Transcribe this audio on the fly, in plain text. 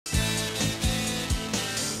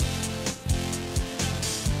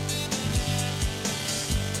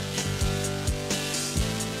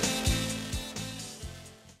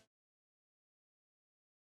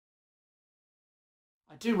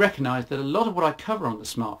do recognise that a lot of what I cover on the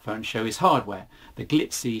smartphone show is hardware, the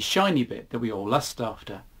glitzy, shiny bit that we all lust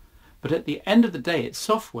after. But at the end of the day, it's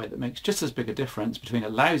software that makes just as big a difference between a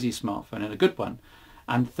lousy smartphone and a good one,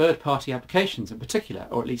 and third-party applications in particular,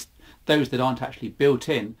 or at least those that aren't actually built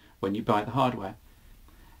in when you buy the hardware.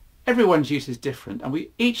 Everyone's use is different, and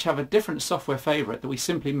we each have a different software favourite that we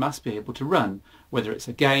simply must be able to run, whether it's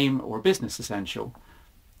a game or a business essential.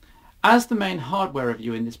 As the main hardware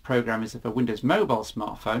review in this programme is of a Windows Mobile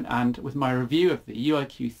smartphone, and with my review of the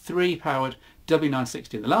UIQ3 powered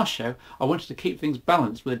W960 in the last show, I wanted to keep things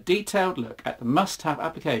balanced with a detailed look at the must-have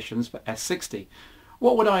applications for S60.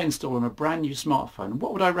 What would I install on a brand new smartphone?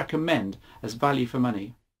 What would I recommend as value for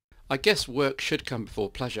money? I guess work should come before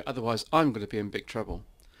pleasure, otherwise I'm going to be in big trouble.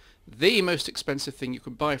 The most expensive thing you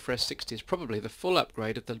can buy for S60 is probably the full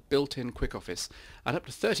upgrade of the built-in Quick Office, at up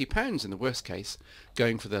to £30 in the worst case,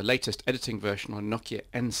 going for the latest editing version on Nokia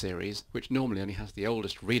N series, which normally only has the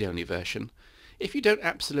oldest read-only version. If you don't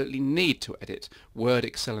absolutely need to edit Word,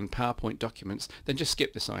 Excel and PowerPoint documents, then just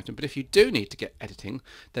skip this item, but if you do need to get editing,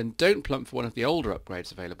 then don't plump for one of the older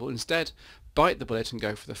upgrades available. Instead, bite the bullet and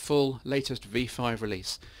go for the full, latest V5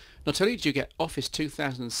 release. Not only do you get Office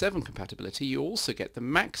 2007 compatibility, you also get the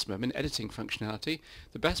maximum in editing functionality,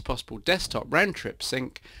 the best possible desktop round-trip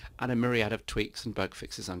sync, and a myriad of tweaks and bug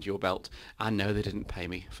fixes under your belt. And no, they didn't pay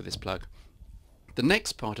me for this plug. The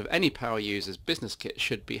next part of any power user's business kit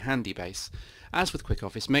should be HandyBase. As with Quick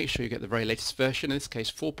Office, make sure you get the very latest version, in this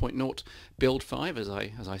case 4.0 Build 5 as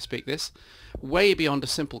I speak this. Way beyond a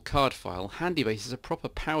simple card file, HandyBase is a proper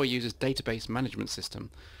power user's database management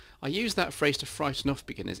system. I use that phrase to frighten off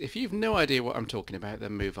beginners. If you've no idea what I'm talking about,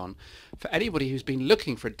 then move on. For anybody who's been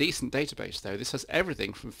looking for a decent database though, this has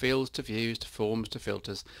everything from fields to views to forms to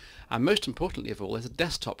filters, and most importantly of all, there's a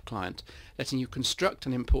desktop client letting you construct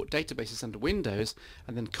and import databases under Windows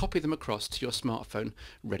and then copy them across to your smartphone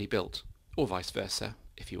ready built, or vice versa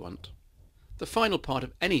if you want. The final part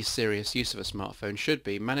of any serious use of a smartphone should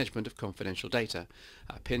be management of confidential data,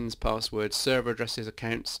 pins, passwords, server addresses,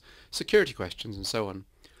 accounts, security questions and so on.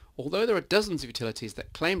 Although there are dozens of utilities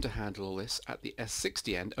that claim to handle all this, at the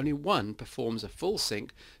S60 end only one performs a full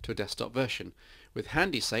sync to a desktop version. With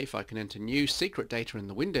HandySafe I can enter new secret data in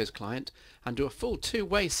the Windows client and do a full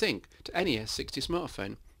two-way sync to any S60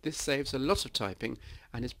 smartphone. This saves a lot of typing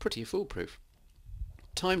and is pretty foolproof.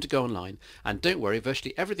 Time to go online, and don't worry,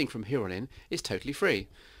 virtually everything from here on in is totally free.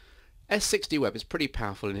 S60 Web is pretty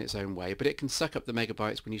powerful in its own way, but it can suck up the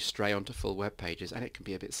megabytes when you stray onto full web pages, and it can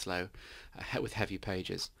be a bit slow with heavy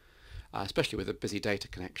pages, especially with a busy data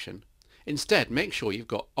connection. Instead, make sure you've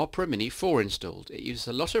got Opera Mini 4 installed. It uses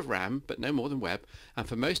a lot of RAM, but no more than web, and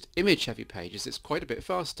for most image-heavy pages it's quite a bit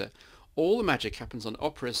faster. All the magic happens on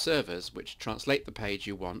Opera's servers, which translate the page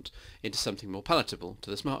you want into something more palatable to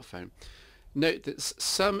the smartphone. Note that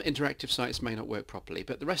some interactive sites may not work properly,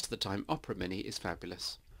 but the rest of the time Opera Mini is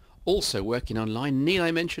fabulous. Also working online, need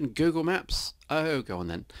I mention Google Maps? Oh, go on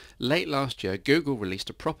then. Late last year, Google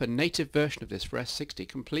released a proper native version of this for S60,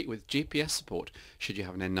 complete with GPS support, should you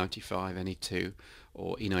have an N95, NE2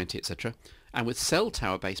 or E90, etc. And with cell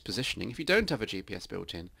tower based positioning if you don't have a GPS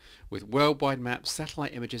built in, with worldwide maps,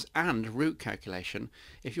 satellite images and route calculation.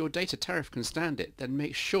 If your data tariff can stand it, then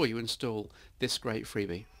make sure you install this great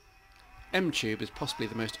freebie. MTube is possibly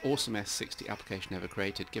the most awesome S60 application ever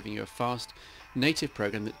created, giving you a fast, native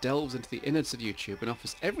program that delves into the innards of YouTube and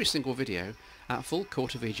offers every single video at full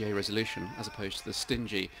quarter VGA resolution as opposed to the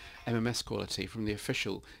stingy MMS quality from the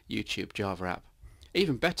official YouTube Java app.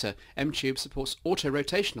 Even better, MTube supports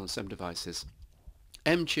auto-rotation on some devices.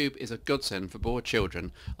 MTube is a godsend for bored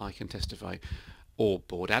children, I can testify, or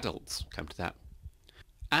bored adults, come to that.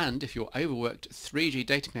 And if your overworked 3G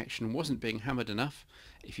data connection wasn't being hammered enough,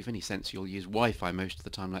 if you've any sense you'll use Wi-Fi most of the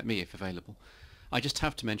time like me if available, I just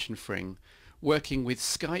have to mention Fring. Working with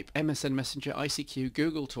Skype, MSN Messenger, ICQ,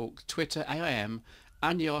 Google Talk, Twitter, AIM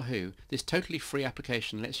and Yahoo, this totally free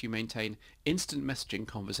application lets you maintain instant messaging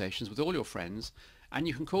conversations with all your friends, and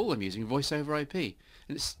you can call them using voice over IP,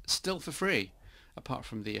 and it's still for free, apart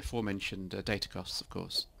from the aforementioned data costs of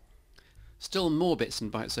course. Still more bits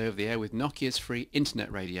and bytes over the air with Nokia's free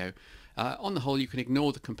internet radio. On the whole, you can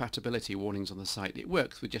ignore the compatibility warnings on the site. It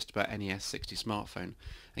works with just about any S60 smartphone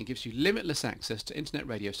and gives you limitless access to internet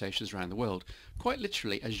radio stations around the world. Quite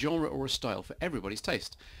literally a genre or a style for everybody's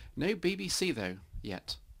taste. No BBC though,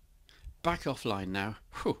 yet. Back offline now.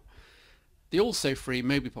 Whew. The also free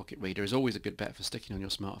Mobi Pocket Reader is always a good bet for sticking on your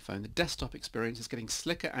smartphone. The desktop experience is getting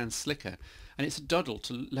slicker and slicker, and it's a doddle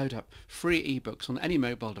to load up free ebooks on any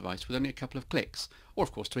mobile device with only a couple of clicks, or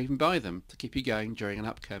of course to even buy them to keep you going during an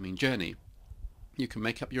upcoming journey. You can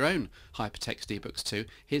make up your own hypertext ebooks too.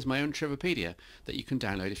 Here's my own Trevopedia that you can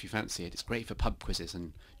download if you fancy it. It's great for pub quizzes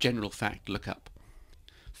and general fact lookup.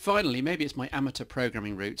 Finally, maybe it's my amateur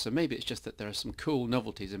programming roots, or maybe it's just that there are some cool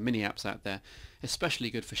novelties and mini apps out there, especially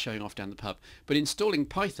good for showing off down the pub. But installing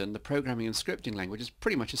Python, the programming and scripting language, is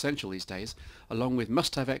pretty much essential these days, along with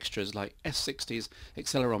must-have extras like S60's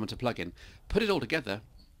accelerometer plugin. Put it all together,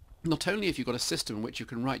 not only have you got a system in which you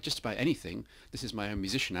can write just about anything, this is my own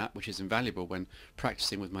musician app, which is invaluable when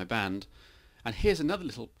practicing with my band, and here's another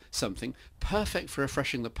little something, perfect for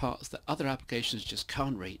refreshing the parts that other applications just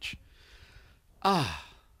can't reach. Ah,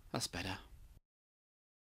 that's better.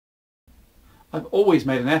 I've always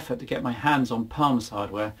made an effort to get my hands on Palm's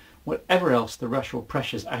hardware, whatever else the rush or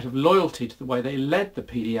pressures, out of loyalty to the way they led the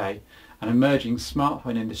PDA, an emerging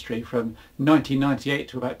smartphone industry from 1998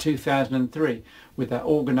 to about 2003, with their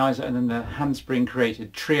organizer and then their handspring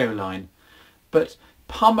created Treo line. But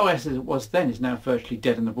Palm OS as it was then is now virtually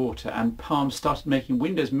dead in the water, and Palm started making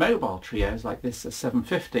Windows Mobile Treos like this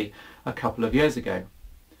S750 a couple of years ago.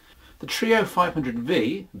 The Treo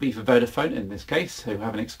 500V, V for Vodafone in this case, who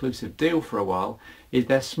have an exclusive deal for a while, is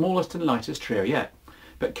their smallest and lightest Treo yet.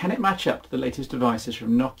 But can it match up to the latest devices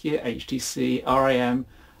from Nokia, HTC, RAM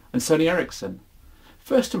and Sony Ericsson?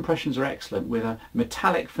 First impressions are excellent, with a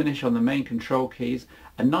metallic finish on the main control keys,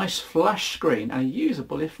 a nice flush screen and a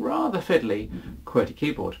usable, if rather fiddly, QWERTY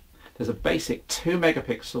keyboard. There's a basic 2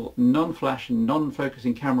 megapixel non-flash and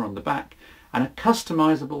non-focusing camera on the back, and a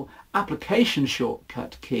customizable application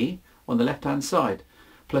shortcut key on the left hand side,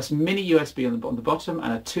 plus mini USB on the bottom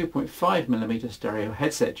and a 2.5mm stereo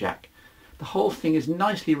headset jack. The whole thing is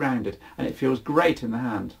nicely rounded and it feels great in the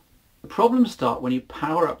hand. The problems start when you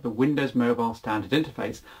power up the Windows Mobile standard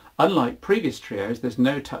interface. Unlike previous Treos, there's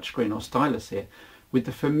no touchscreen or stylus here, with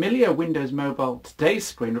the familiar Windows Mobile Today's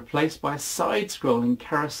screen replaced by a side-scrolling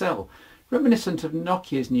carousel, reminiscent of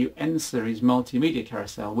Nokia's new N-series multimedia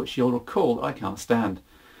carousel, which you'll recall I can't stand.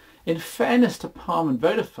 In fairness to Palm and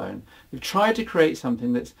Vodafone, they've tried to create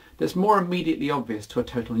something that's more immediately obvious to a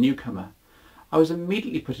total newcomer. I was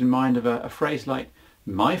immediately put in mind of a phrase like,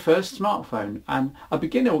 "my first smartphone," and a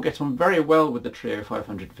beginner will get on very well with the Treo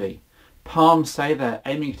 500V. Palm say they're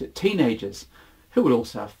aiming it at teenagers, who will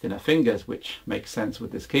also have thinner fingers, which makes sense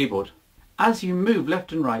with this keyboard. As you move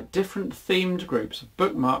left and right, different themed groups of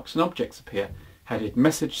bookmarks and objects appear, headed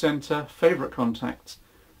Message Center, Favorite Contacts,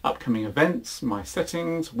 Upcoming Events, My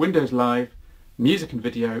Settings, Windows Live, Music and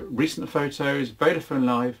Video, Recent Photos, Vodafone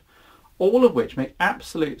Live, all of which make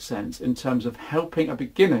absolute sense in terms of helping a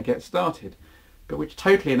beginner get started, but which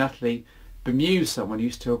totally and utterly bemuse someone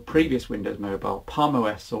used to a previous Windows Mobile, Palm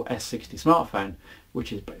OS or S60 smartphone,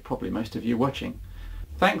 which is probably most of you watching.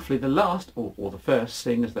 Thankfully the last, or the first,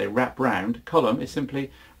 seeing as they wrap round, column is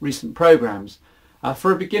simply recent programs.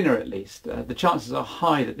 For a beginner at least, the chances are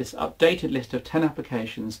high that this updated list of 10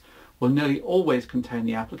 applications will nearly always contain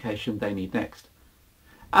the application they need next.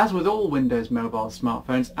 As with all Windows Mobile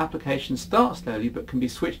smartphones, applications start slowly but can be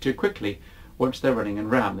switched to quickly once they're running in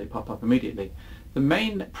RAM. They pop up immediately. The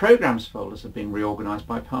main programs folders have been reorganized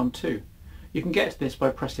by Palm too. You can get to this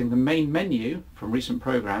by pressing the main menu from recent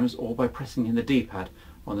programs or by pressing in the D-pad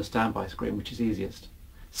on the standby screen, which is easiest.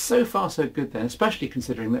 So far so good then, especially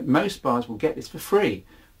considering that most bars will get this for free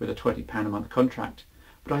with a £20 a month contract.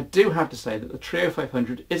 But I do have to say that the Treo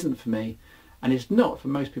 500 isn't for me, and is not for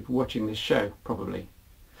most people watching this show, probably.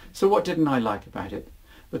 So what didn't I like about it?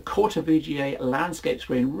 The Quarter VGA landscape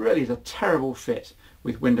screen really is a terrible fit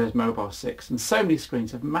with Windows Mobile 6, and so many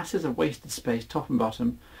screens have masses of wasted space top and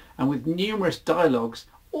bottom, and with numerous dialogues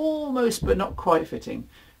almost but not quite fitting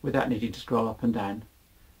without needing to scroll up and down.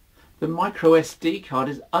 The micro SD card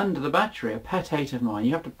is under the battery, a pet hate of mine.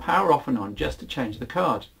 You have to power off and on just to change the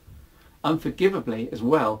card. Unforgivably as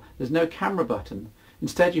well, there's no camera button.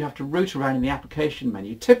 Instead you have to root around in the application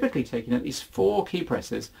menu, typically taking at least 4 key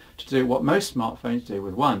presses to do what most smartphones do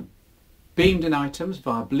with one. Beamed in items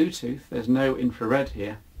via Bluetooth, there's no infrared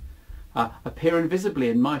here, appear invisibly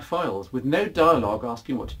in My Files with no dialogue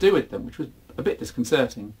asking what to do with them, which was a bit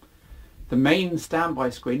disconcerting. The main standby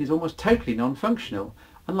screen is almost totally non-functional.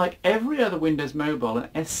 Unlike every other Windows Mobile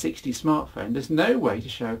and S60 smartphone, there's no way to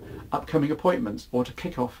show upcoming appointments or to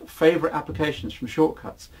kick off favourite applications from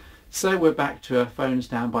shortcuts. So we're back to a phone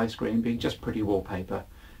standby screen being just pretty wallpaper,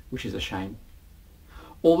 which is a shame.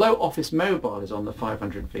 Although Office Mobile is on the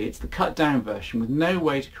 500V, it's the cut down version with no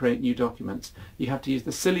way to create new documents. You have to use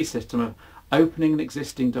the silly system of opening an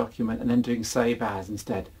existing document and then doing Save As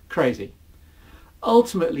instead. Crazy.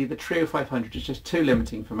 Ultimately the Treo 500 is just too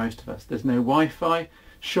limiting for most of us. There's no Wi-Fi,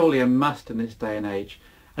 surely a must in this day and age,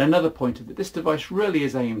 And another pointer that this device really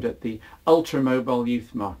is aimed at the ultra-mobile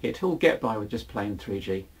youth market who'll get by with just plain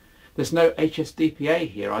 3G. There's no HSDPA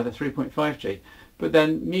here, either 3.5G, but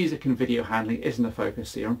then music and video handling isn't a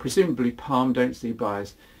focus here, and presumably Palm don't see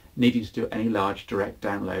buyers needing to do any large direct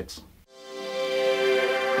downloads.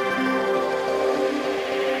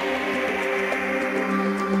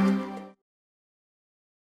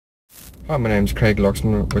 Hi, my name is Craig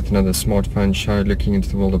Loxman with another smartphone show looking into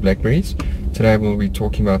the world of Blackberries. Today we'll be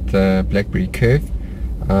talking about the Blackberry Curve,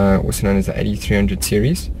 also known as the 8300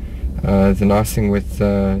 series. The nice thing with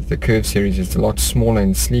the Curve series is it's a lot smaller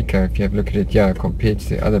and sleeker if you have a look at it here compared to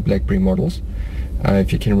the other Blackberry models.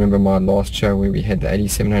 If you can remember my last show where we had the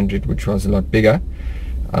 8700, which was a lot bigger.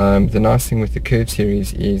 The nice thing with the Curve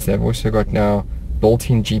series is they've also got now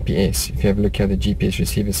built-in GPS. If you have a look at the GPS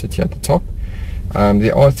receiver sits here at the top.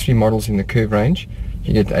 There are three models in the Curve range.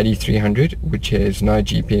 You get the 8300, which has no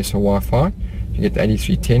GPS or Wi-Fi. You get the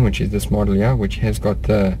 8310, which is this model here, which has got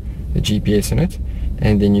the GPS in it.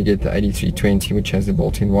 And then you get the 8320, which has the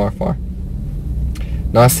built-in Wi-Fi.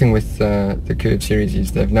 Nice thing with the Curve series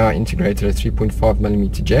is they've now integrated a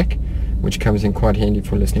 3.5mm jack, which comes in quite handy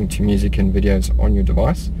for listening to music and videos on your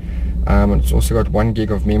device. And it's also got 1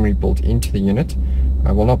 gig of memory built into the unit.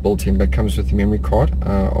 Well, not built in, but comes with a memory card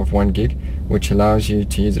of 1 gig, which allows you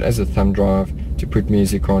to use it as a thumb drive to put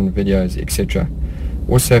music on, videos, etc.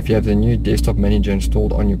 Also, if you have the new desktop manager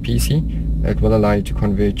installed on your PC, it will allow you to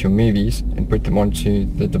convert your movies and put them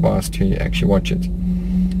onto the device to actually watch it.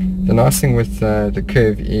 The nice thing with the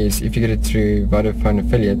Curve is if you get it through Vodafone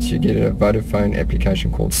affiliates, you get a Vodafone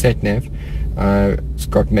application called SatNav. It's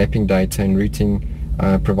got mapping data and routing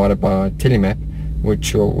provided by Telemap,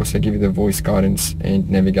 which will also give you the voice guidance and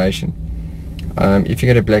navigation. If you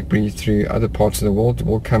get a Blackberry through other parts of the world, it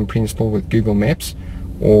will come pre-installed with Google Maps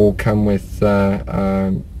or come with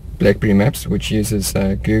Blackberry Maps, which uses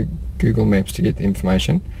Google Maps to get the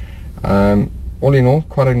information. All in all,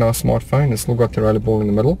 quite a nice smartphone. It's still got the roller ball in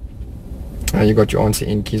the middle. You've got your answer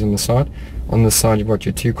end keys on the side. On the side you've got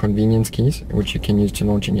your 2 convenience keys, which you can use to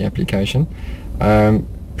launch any application.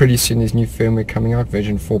 Pretty soon there's new firmware coming out,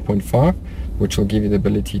 version 4.5, which will give you the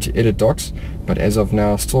ability to edit docs, but as of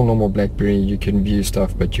now, still normal Blackberry, you can view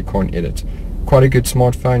stuff but you can't edit. Quite a good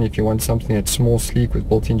smartphone if you want something that's small, sleek with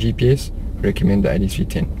built-in GPS. Recommend the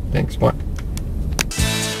 8310. Thanks, bye.